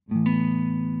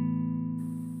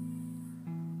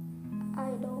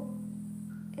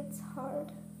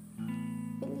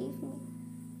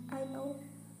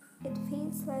It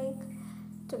feels like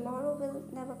tomorrow will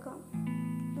never come,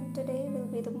 and today will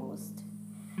be the most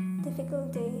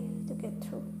difficult day to get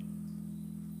through.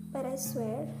 But I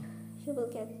swear you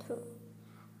will get through.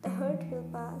 The hurt will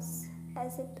pass,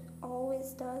 as it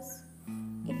always does,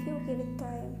 if you give it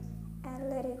time and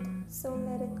let it, so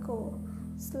let it go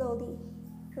slowly,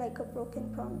 like a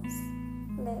broken promise.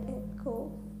 Let it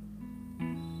go.